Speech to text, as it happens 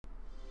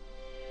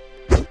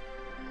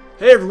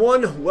Hey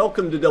everyone,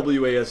 welcome to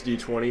WASD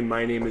 20.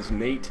 My name is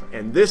Nate,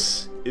 and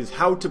this is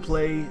How to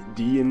Play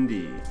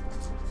D&D.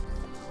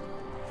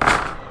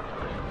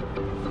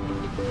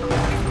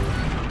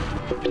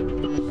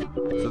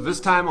 So this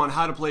time on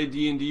How to Play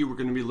D&D, we're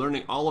going to be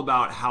learning all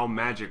about how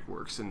magic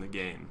works in the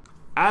game.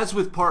 As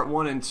with part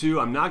 1 and 2,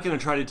 I'm not going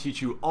to try to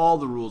teach you all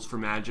the rules for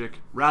magic.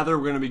 Rather,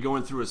 we're going to be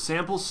going through a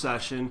sample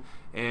session,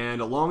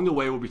 and along the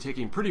way we'll be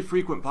taking pretty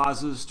frequent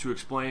pauses to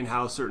explain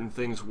how certain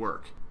things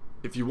work.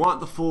 If you want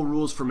the full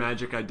rules for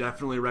magic, I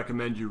definitely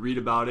recommend you read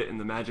about it in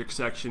the magic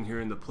section here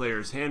in the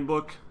Player's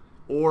Handbook,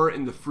 or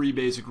in the free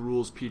Basic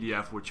Rules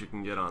PDF, which you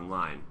can get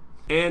online.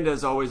 And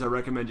as always, I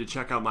recommend you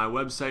check out my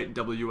website,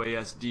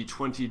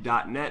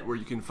 wasd20.net, where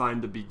you can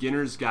find the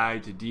Beginner's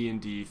Guide to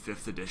D&D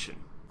 5th Edition.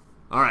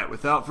 Alright,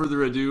 without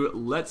further ado,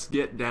 let's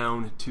get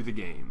down to the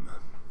game.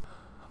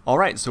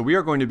 Alright, so we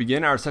are going to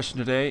begin our session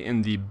today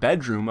in the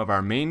bedroom of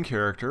our main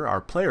character,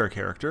 our player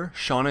character,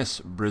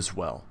 Shaunus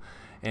Briswell.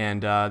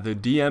 And the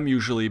DM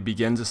usually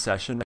begins a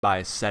session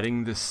by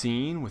setting the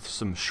scene with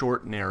some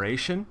short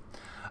narration.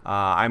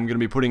 I'm going to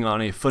be putting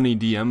on a funny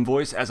DM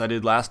voice, as I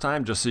did last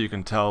time, just so you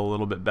can tell a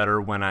little bit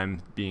better when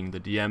I'm being the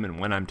DM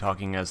and when I'm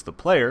talking as the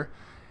player.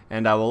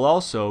 And I will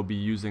also be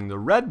using the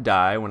red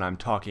die when I'm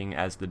talking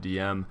as the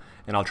DM,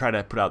 and I'll try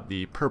to put out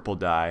the purple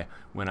die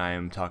when I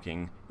am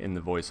talking in the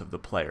voice of the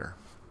player.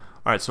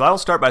 Alright, so I'll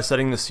start by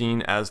setting the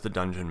scene as the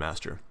Dungeon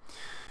Master.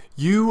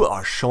 You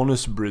are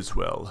Shaunus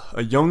Briswell,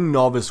 a young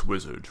novice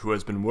wizard who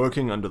has been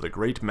working under the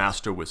great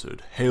master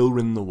wizard,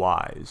 Haelrin the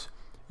Wise.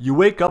 You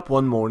wake up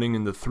one morning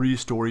in the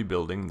 3-story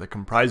building that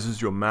comprises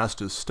your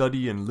master's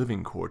study and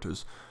living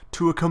quarters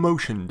to a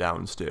commotion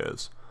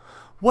downstairs.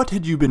 What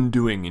had you been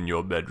doing in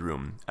your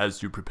bedroom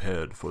as you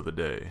prepared for the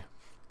day?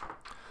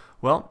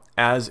 Well,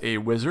 as a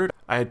wizard,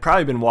 I had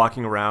probably been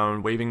walking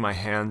around, waving my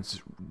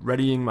hands,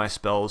 readying my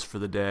spells for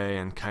the day,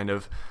 and kind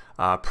of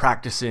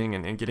practicing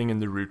and getting in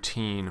the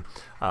routine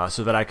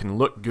so that I can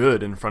look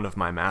good in front of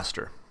my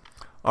master.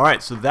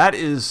 Alright, so that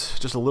is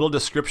just a little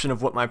description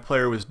of what my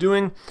player was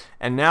doing,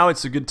 and now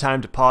it's a good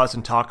time to pause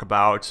and talk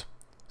about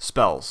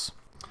spells.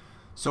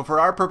 So for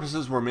our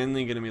purposes, we're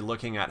mainly going to be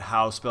looking at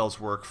how spells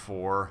work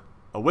for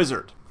a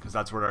wizard, because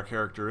that's what our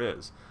character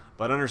is.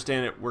 But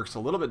understand it works a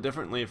little bit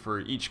differently for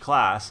each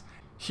class.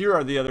 Here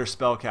are the other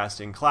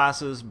spellcasting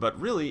classes, but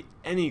really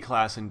any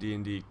class in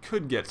D&D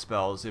could get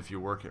spells if you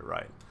work it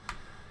right.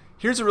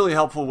 Here's a really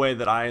helpful way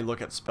that I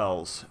look at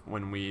spells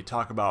when we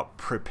talk about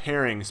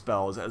preparing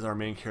spells, as our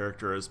main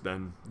character has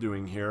been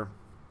doing here.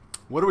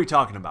 What are we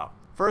talking about?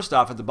 First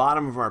off, at the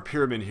bottom of our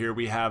pyramid here,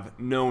 we have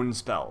known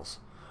spells.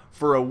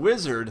 For a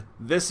wizard,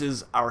 this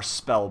is our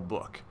spell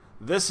book.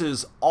 This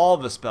is all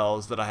the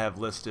spells that I have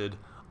listed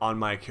on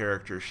my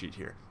character sheet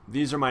here.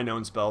 These are my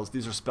known spells.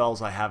 These are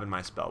spells I have in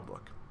my spell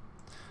book.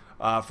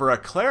 For a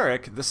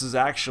cleric, this is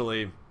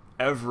actually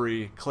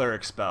every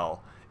cleric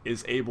spell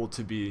is able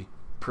to be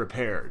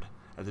prepared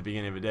at the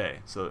beginning of a day.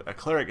 So a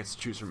cleric gets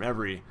to choose from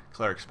every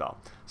cleric spell.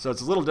 So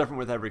it's a little different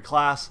with every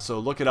class, so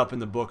look it up in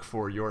the book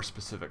for your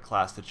specific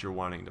class that you're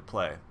wanting to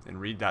play and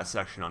read that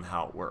section on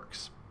how it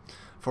works.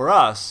 For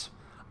us,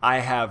 I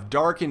have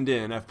darkened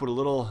in, I've put a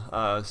little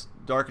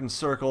darkened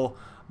circle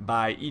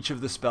by each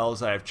of the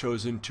spells I have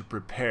chosen to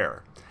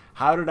prepare.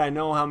 How did I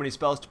know how many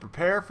spells to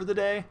prepare for the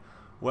day?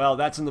 Well,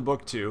 that's in the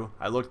book too.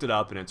 I looked it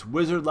up, and it's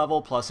wizard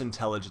level plus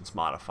intelligence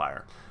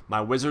modifier.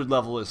 My wizard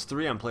level is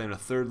 3, I'm playing a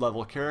 3rd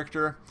level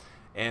character,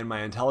 and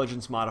my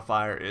intelligence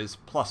modifier is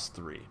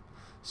 +3.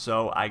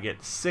 So I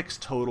get 6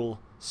 total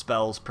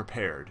spells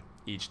prepared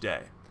each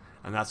day.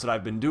 And that's what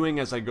I've been doing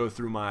as I go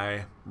through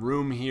my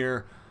room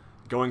here,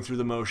 going through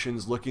the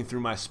motions, looking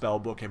through my spell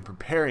book, and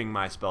preparing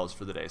my spells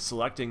for the day,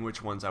 selecting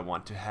which ones I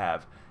want to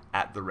have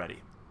at the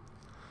ready.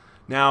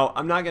 Now,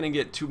 I'm not going to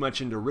get too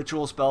much into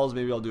ritual spells,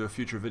 maybe I'll do a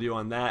future video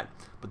on that,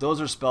 but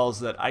those are spells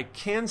that I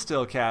can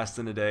still cast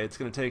in a day. It's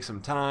going to take some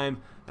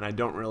time, and I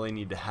don't really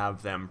need to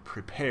have them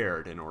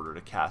prepared in order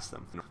to cast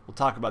them. We'll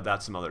talk about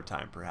that some other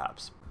time,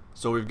 perhaps.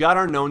 So we've got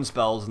our known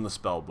spells in the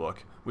spell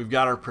book, we've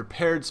got our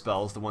prepared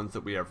spells, the ones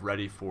that we have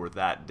ready for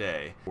that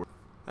day,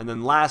 and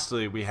then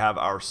lastly, we have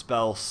our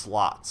spell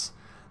slots.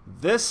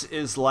 This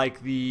is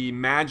like the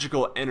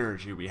magical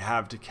energy we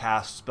have to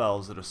cast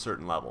spells at a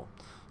certain level.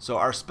 So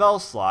our spell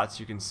slots,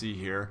 you can see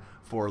here,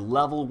 for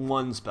level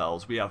 1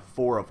 spells, we have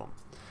 4 of them.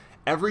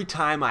 Every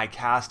time I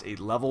cast a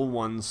level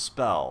 1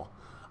 spell,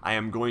 I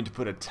am going to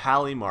put a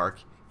tally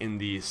mark in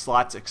the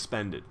slots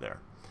expended there.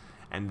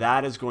 And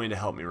that is going to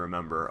help me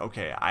remember,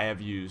 okay, I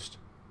have used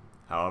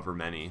however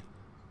many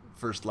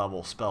 1st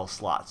level spell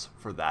slots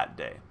for that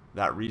day.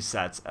 That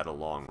resets at a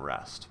long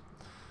rest.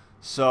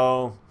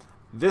 So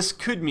this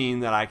could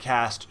mean that I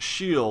cast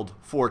Shield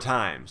 4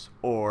 times,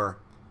 or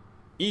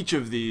each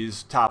of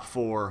these top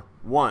 4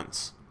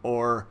 once,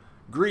 or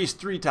Grease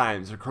 3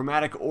 times, or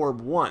Chromatic Orb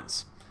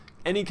once.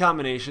 Any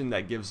combination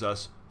that gives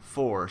us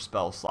 4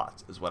 spell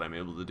slots is what I'm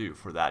able to do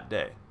for that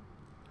day.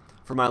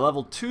 For my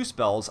level 2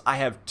 spells, I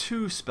have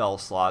 2 spell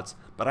slots,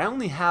 but I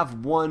only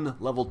have 1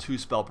 level 2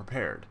 spell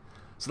prepared.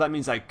 So that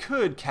means I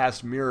could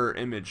cast Mirror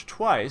Image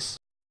twice,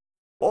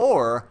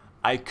 or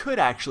I could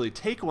actually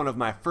take one of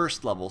my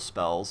first level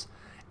spells,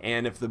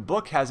 and if the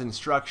book has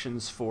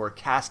instructions for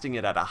casting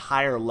it at a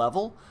higher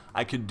level,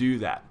 I could do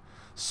that.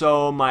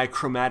 So my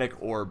Chromatic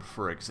Orb,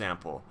 for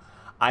example,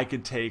 I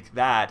could take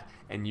that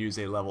and use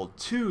a level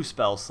 2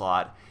 spell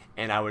slot,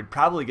 and I would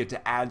probably get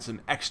to add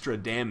some extra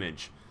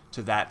damage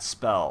to that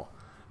spell.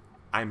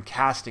 I'm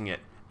casting it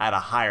at a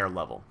higher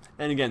level.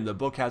 And again, the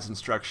book has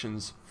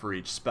instructions for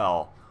each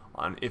spell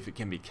on if it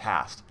can be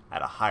cast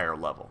at a higher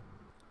level.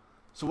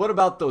 So what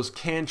about those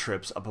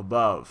cantrips up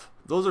above?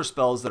 Those are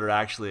spells that are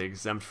actually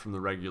exempt from the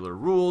regular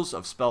rules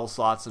of spell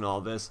slots and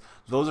all this.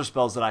 Those are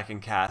spells that I can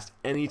cast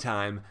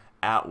anytime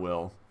at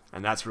will,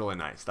 and that's really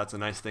nice. That's a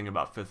nice thing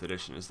about 5th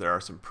edition, is there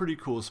are some pretty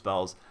cool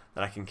spells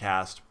that I can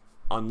cast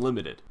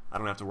unlimited. I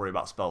don't have to worry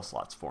about spell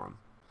slots for them.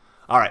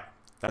 Alright,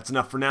 that's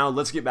enough for now.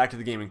 Let's get back to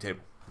the gaming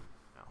table.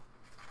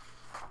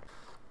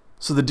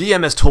 So the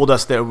DM has told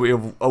us that we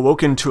have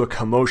awoken to a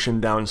commotion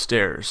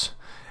downstairs.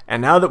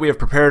 And now that we have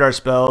prepared our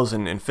spells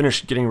and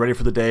finished getting ready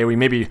for the day, we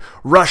maybe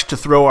rush to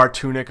throw our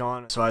tunic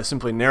on. So I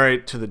simply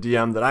narrate to the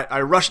DM that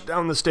I rushed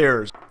down the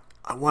stairs.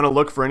 I want to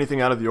look for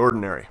anything out of the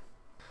ordinary.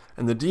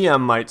 And the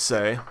DM might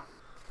say,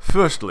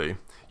 "Firstly,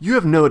 you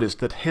have noticed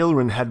that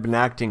Halrin had been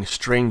acting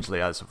strangely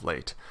as of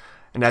late.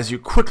 And as you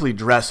quickly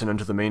dress and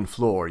enter the main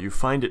floor, you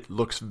find it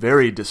looks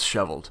very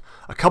disheveled.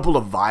 A couple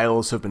of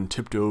vials have been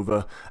tipped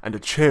over, and a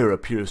chair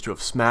appears to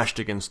have smashed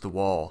against the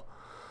wall.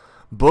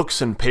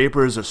 Books and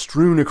papers are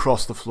strewn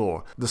across the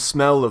floor. The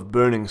smell of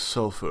burning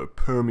sulfur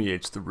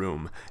permeates the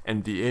room,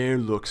 and the air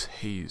looks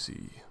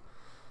hazy."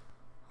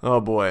 Oh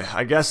boy,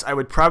 I guess I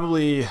would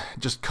probably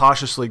just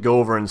cautiously go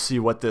over and see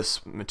what this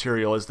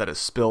material is that is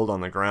spilled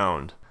on the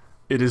ground.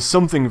 It is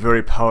something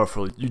very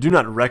powerful. You do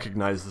not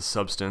recognize the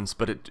substance,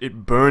 but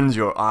it burns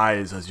your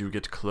eyes as you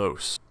get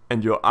close,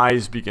 and your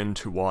eyes begin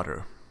to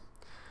water.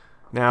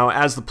 Now,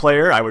 as the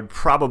player, I would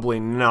probably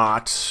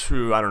not,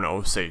 I don't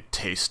know, say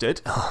taste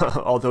it,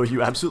 although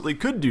you absolutely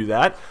could do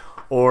that,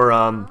 or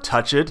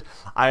touch it.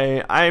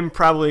 I'm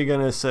probably going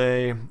to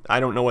say,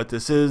 I don't know what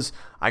this is.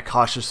 I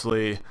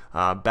cautiously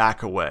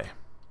back away.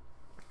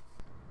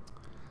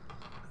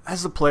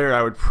 As the player,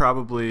 I would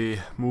probably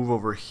move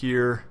over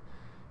here,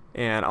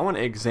 and I want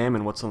to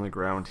examine what's on the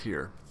ground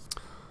here.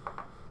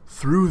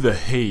 Through the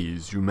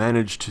haze, you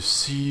manage to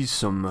see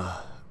some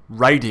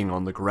writing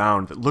on the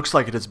ground that looks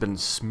like it has been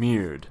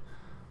smeared.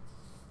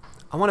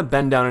 I want to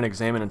bend down and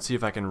examine and see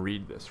if I can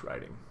read this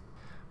writing.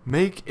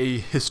 Make a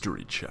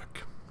history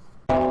check.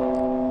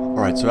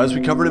 Alright, so as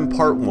we covered in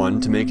part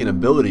 1, to make an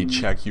ability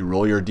check, you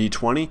roll your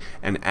d20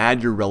 and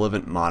add your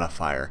relevant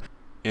modifier.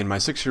 And my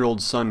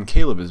 6-year-old son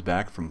Caleb is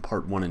back from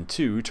part 1 and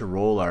 2 to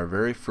roll our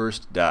very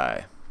first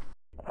die.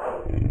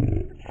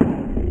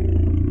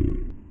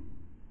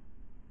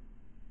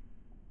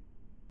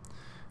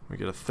 We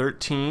get a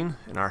 13,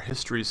 and our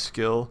history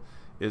skill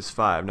is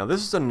 5. Now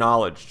this is a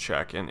knowledge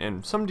check,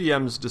 and some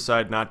DMs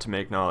decide not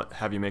to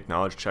have you make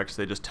knowledge checks.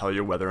 They just tell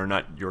you whether or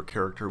not your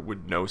character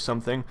would know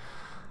something.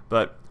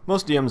 But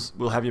most DMs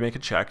will have you make a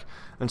check,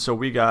 and so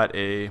we got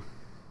a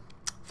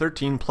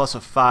 13 plus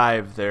a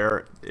 5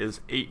 there is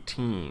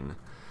 18.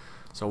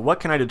 So what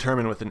can I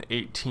determine with an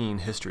 18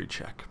 history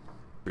check?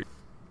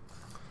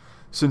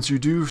 Since you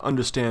do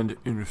understand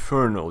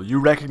Infernal, you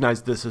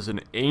recognize this as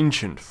an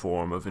ancient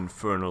form of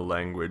Infernal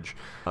language.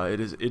 It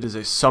is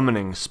a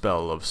summoning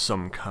spell of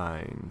some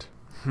kind.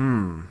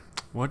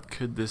 What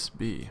could this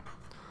be?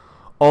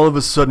 All of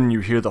a sudden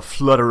you hear the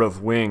flutter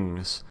of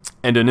wings,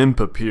 and an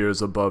imp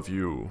appears above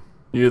you,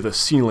 near the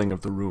ceiling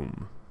of the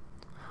room.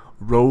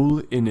 Roll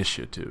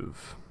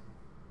initiative.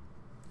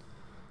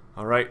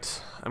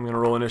 Alright, I'm going to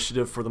roll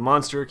initiative for the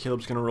monster.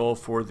 Caleb's going to roll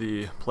for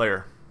the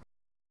player.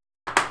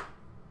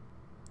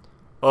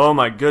 Oh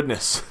my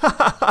goodness.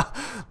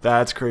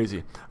 That's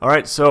crazy.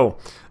 Alright, so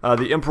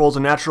the imp rolls a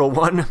natural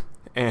 1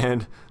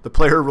 and the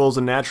player rolls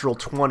a natural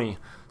 20.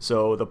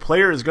 So the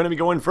player is going to be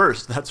going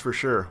first, that's for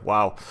sure.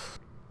 Wow.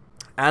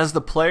 As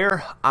the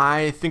player,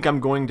 I think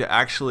I'm going to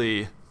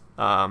actually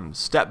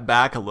step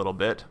back a little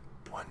bit.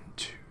 1,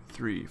 2,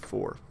 3,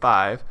 4,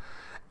 5.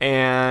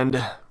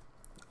 And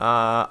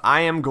I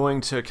am going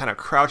to kind of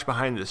crouch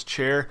behind this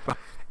chair.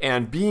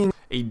 And being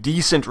a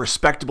decent,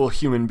 respectable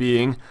human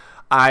being,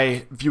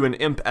 I view an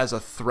imp as a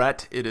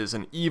threat. It is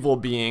an evil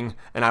being,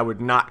 and I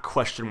would not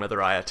question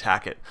whether I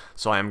attack it.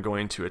 So I am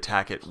going to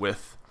attack it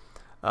with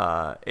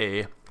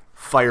a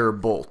fire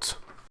bolt.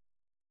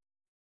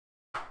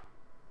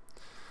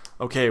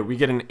 Okay, we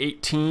get an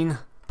 18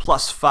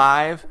 plus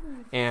 5,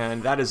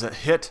 and that is a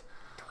hit.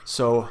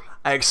 So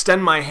I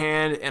extend my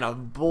hand, and a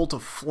bolt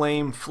of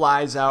flame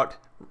flies out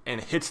and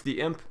hits the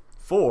imp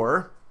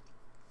for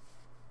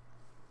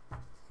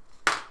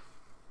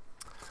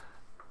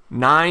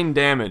 9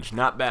 damage,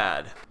 not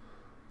bad.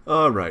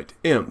 Alright,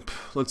 imp.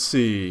 Let's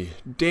see.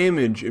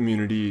 Damage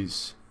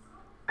immunities.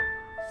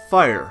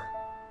 Fire.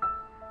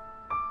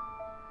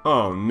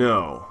 Oh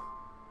no.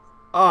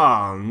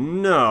 Oh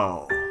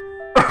no.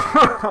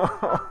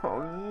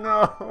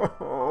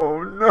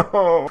 Oh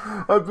no.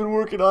 I've been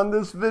working on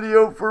this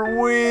video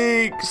for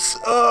weeks.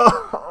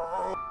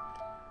 Oh.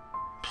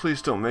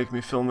 Please don't make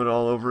me film it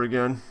all over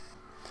again.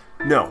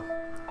 No.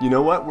 You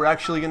know what? We're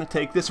actually going to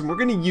take this and we're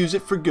going to use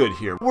it for good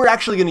here. We're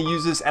actually going to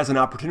use this as an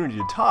opportunity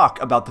to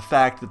talk about the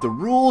fact that the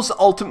rules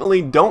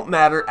ultimately don't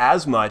matter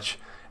as much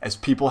as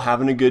people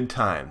having a good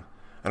time.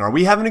 And are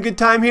we having a good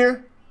time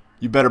here?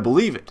 You better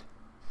believe it.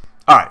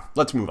 Alright,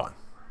 let's move on.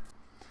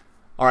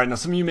 Alright, now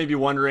some of you may be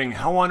wondering,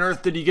 how on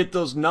earth did he get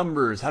those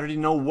numbers? How did he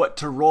know what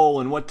to roll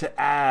and what to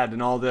add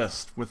and all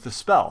this with the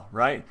spell,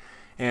 right?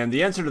 And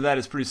the answer to that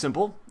is pretty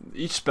simple.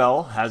 Each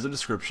spell has a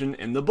description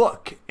in the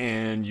book,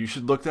 and you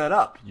should look that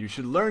up. You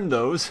should learn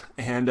those,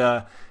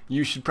 and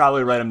you should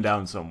probably write them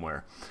down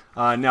somewhere.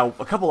 Now,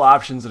 a couple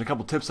options and a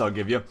couple tips I'll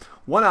give you.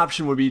 One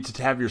option would be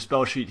to have your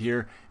spell sheet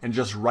here and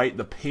just write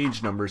the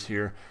page numbers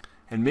here,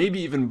 and maybe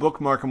even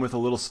bookmark them with a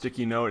little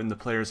sticky note in the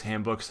player's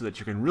handbook so that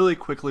you can really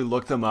quickly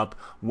look them up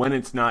when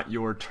it's not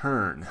your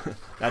turn.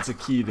 That's a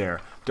key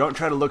there. Don't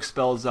try to look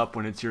spells up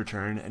when it's your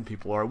turn and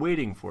people are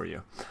waiting for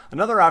you.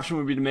 Another option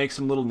would be to make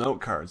some little note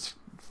cards,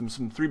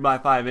 some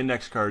 3x5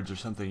 index cards or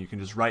something. You can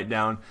just write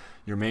down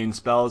your main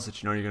spells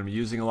that you know you're going to be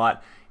using a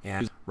lot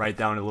and write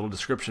down a little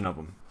description of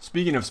them.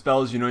 Speaking of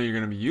spells you know you're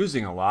going to be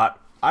using a lot,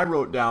 I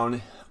wrote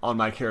down on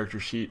my character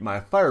sheet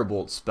my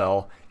Firebolt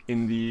spell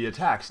in the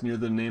attacks near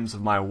the names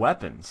of my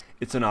weapons.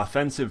 It's an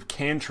offensive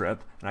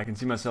cantrip, and I can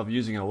see myself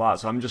using it a lot,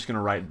 so I'm just going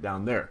to write it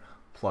down there.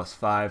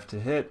 +5 to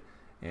hit,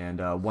 and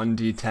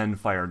 1d10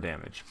 fire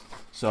damage.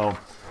 So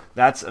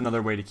that's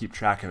another way to keep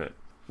track of it.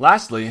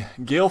 Lastly,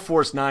 Gale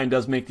Force 9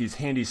 does make these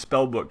handy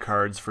spellbook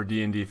cards for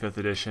D&D 5th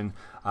edition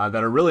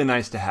that are really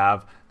nice to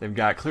have. They've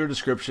got clear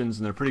descriptions,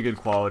 and they're pretty good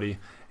quality,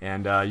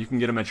 and you can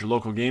get them at your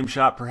local game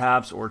shop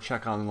perhaps, or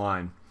check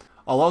online.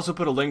 I'll also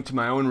put a link to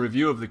my own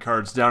review of the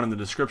cards down in the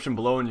description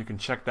below, and you can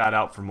check that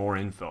out for more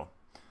info.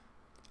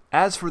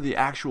 As for the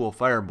actual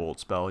Firebolt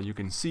spell, you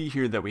can see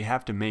here that we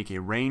have to make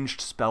a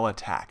ranged spell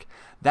attack.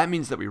 That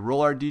means that we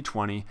roll our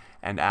d20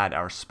 and add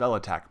our spell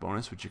attack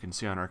bonus, which you can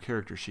see on our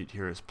character sheet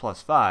here is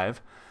 +5,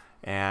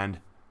 and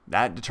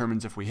that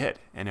determines if we hit.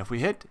 And if we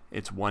hit,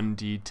 it's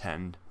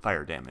 1d10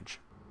 fire damage.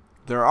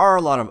 There are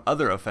a lot of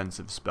other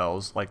offensive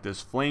spells, like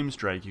this Flame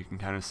Strike you can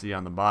kind of see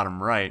on the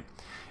bottom right,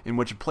 in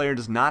which a player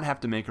does not have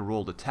to make a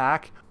rolled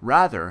attack.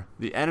 Rather,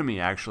 the enemy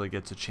actually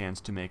gets a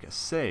chance to make a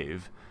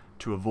save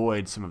to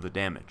avoid some of the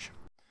damage.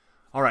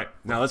 Alright,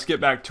 now let's get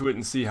back to it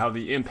and see how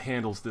the imp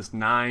handles this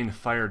 9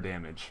 fire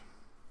damage.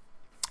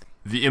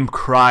 The imp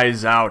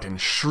cries out and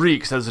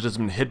shrieks as it has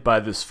been hit by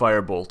this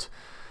firebolt,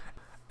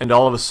 and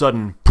all of a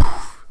sudden,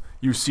 poof,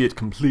 you see it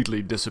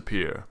completely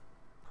disappear.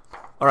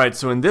 Alright,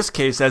 so in this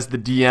case, as the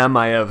DM,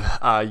 I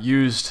have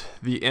used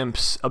the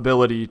imp's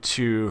ability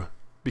to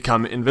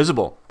become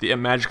invisible. The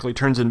imp magically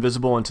turns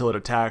invisible until it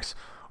attacks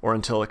or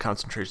until a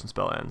concentration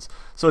spell ends.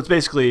 So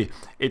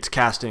it's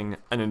casting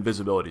an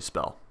invisibility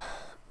spell.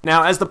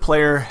 Now, as the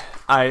player,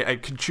 I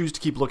could choose to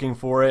keep looking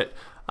for it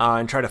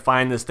and try to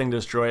find this thing to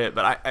destroy it,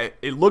 but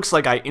it looks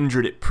like I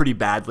injured it pretty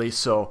badly,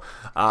 so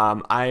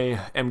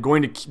I am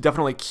going to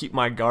definitely keep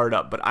my guard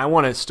up, but I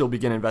want to still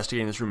begin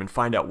investigating this room and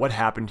find out what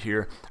happened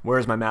here. Where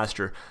is my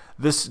master?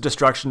 This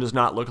destruction does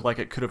not look like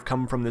it could have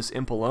come from this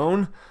imp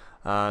alone,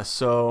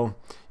 so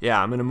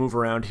yeah, I'm going to move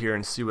around here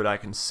and see what I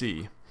can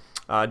see.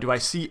 Do I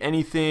see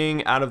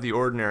anything out of the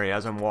ordinary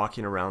as I'm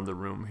walking around the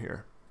room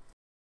here?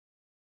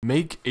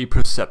 Make a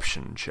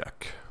perception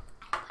check.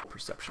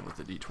 Perception with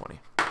the d20.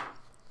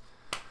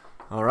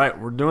 Alright,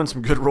 we're doing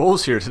some good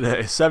rolls here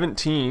today.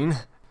 17.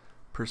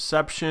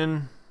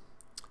 Perception.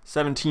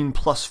 17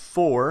 plus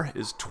 4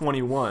 is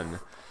 21.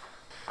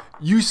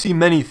 You see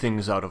many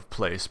things out of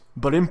place,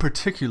 but in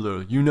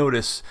particular you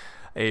notice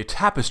a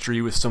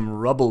tapestry with some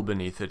rubble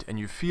beneath it, and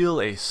you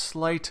feel a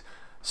slight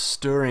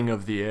stirring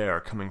of the air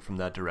coming from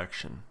that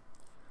direction.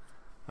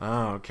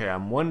 Oh, okay,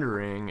 I'm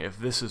wondering if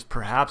this is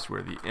perhaps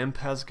where the imp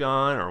has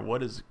gone, or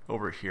what is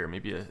over here,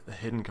 maybe a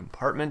hidden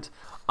compartment.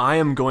 I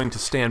am going to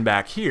stand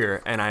back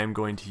here, and I am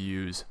going to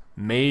use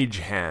Mage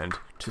Hand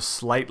to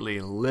slightly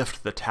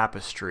lift the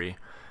tapestry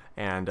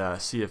and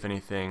see if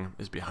anything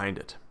is behind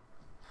it.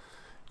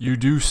 You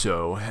do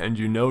so, and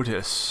you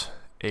notice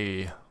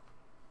a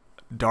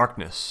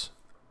darkness,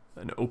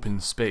 an open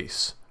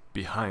space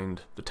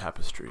behind the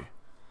tapestry.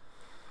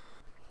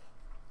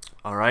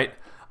 Alright.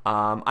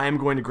 I am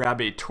going to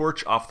grab a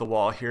torch off the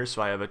wall here,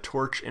 so I have a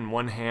torch in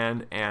one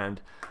hand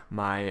and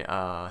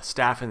my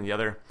staff in the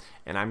other,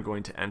 and I'm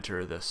going to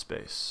enter this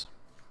space.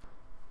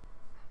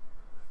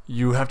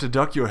 You have to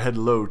duck your head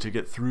low to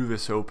get through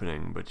this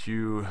opening, but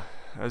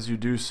as you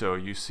do so,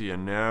 you see a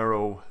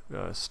narrow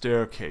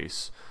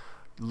staircase.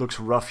 It looks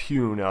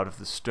rough-hewn out of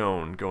the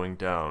stone going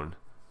down.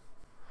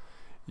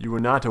 You were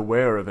not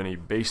aware of any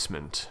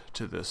basement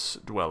to this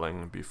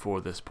dwelling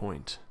before this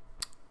point.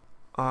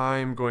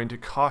 I'm going to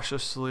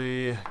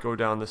cautiously go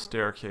down the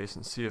staircase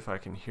and see if I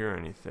can hear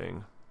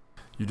anything.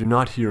 You do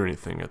not hear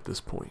anything at this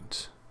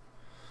point.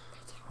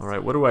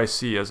 Alright, what do I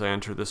see as I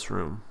enter this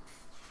room?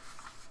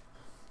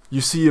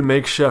 You see a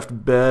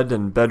makeshift bed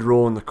and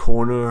bedroll in the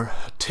corner,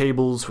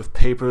 tables with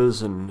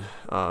papers and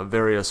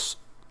various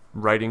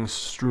writings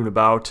strewn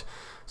about,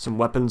 some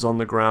weapons on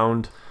the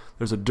ground.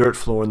 There's a dirt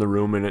floor in the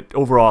room, and it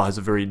overall has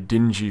a very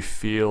dingy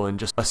feel and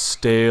just a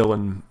stale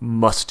and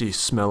musty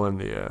smell in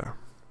the air.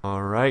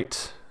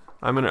 Alright,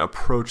 I'm going to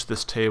approach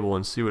this table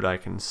and see what I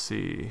can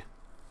see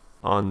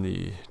on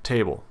the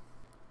table.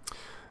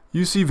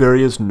 You see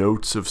various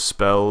notes of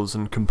spells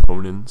and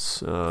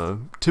components,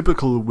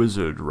 typical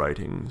wizard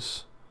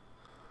writings.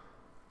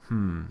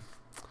 I'm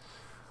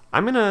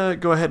going to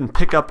go ahead and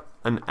pick up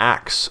an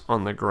axe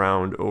on the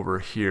ground over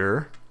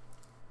here.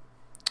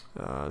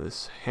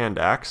 This hand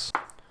axe.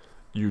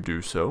 You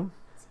do so.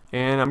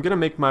 And I'm going to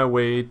make my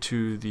way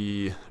to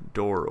the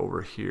door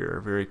over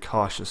here very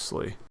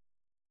cautiously.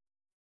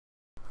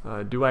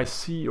 Do I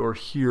see or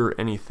hear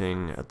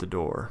anything at the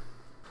door?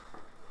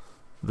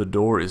 The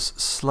door is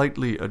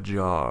slightly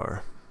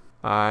ajar.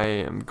 I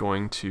am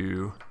going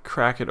to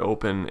crack it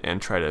open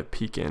and try to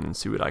peek in and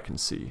see what I can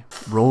see.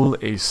 Roll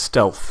a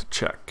stealth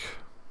check.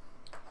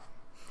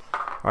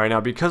 Alright,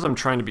 now because I'm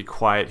trying to be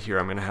quiet here,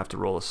 I'm going to have to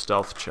roll a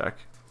stealth check.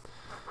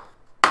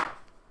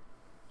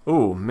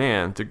 Oh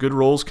man, the good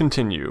rolls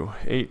continue.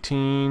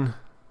 18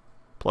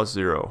 plus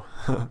 0.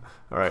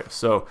 Alright,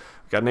 so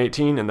got an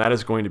 18, and that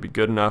is going to be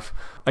good enough.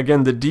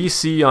 Again, the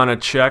DC on a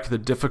check, the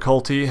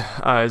difficulty,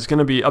 is going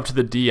to be up to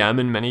the DM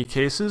in many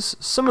cases.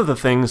 Some of the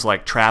things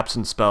like traps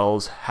and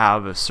spells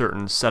have a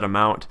certain set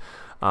amount,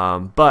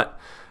 but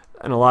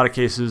in a lot of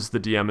cases the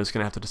DM is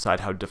going to have to decide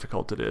how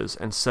difficult it is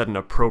and set an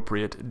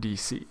appropriate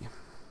DC.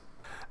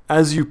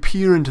 As you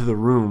peer into the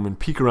room and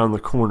peek around the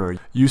corner,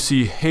 you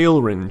see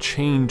Halrin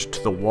chained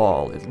to the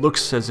wall. It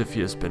looks as if he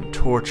has been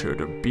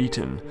tortured or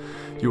beaten.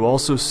 You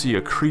also see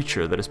a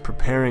creature that is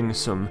preparing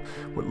some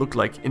what look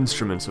like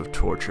instruments of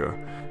torture.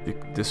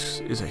 This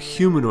is a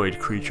humanoid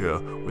creature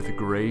with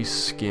gray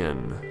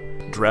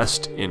skin,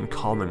 dressed in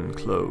common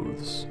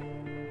clothes.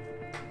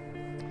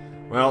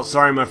 Well,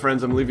 sorry my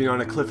friends, I'm leaving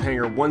on a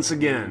cliffhanger once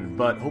again,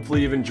 but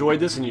hopefully you've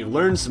enjoyed this and you've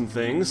learned some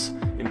things.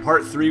 In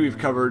part 3 we've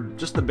covered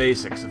just the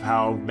basics of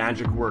how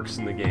magic works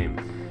in the game.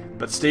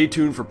 But stay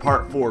tuned for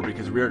part 4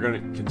 because we are going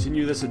to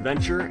continue this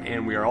adventure,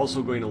 and we are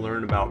also going to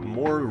learn about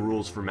more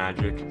rules for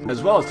magic,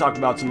 as well as talk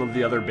about some of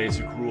the other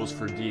basic rules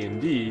for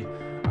D&D,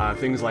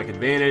 things like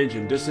advantage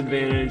and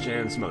disadvantage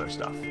and some other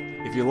stuff.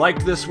 If you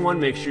liked this one,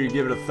 make sure you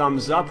give it a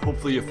thumbs up.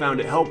 Hopefully you found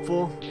it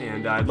helpful,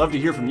 and I'd love to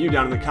hear from you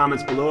down in the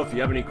comments below. If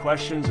you have any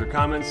questions or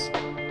comments,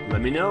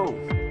 let me know.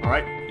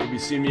 Alright, you'll be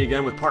seeing me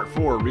again with part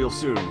 4 real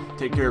soon.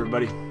 Take care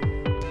everybody.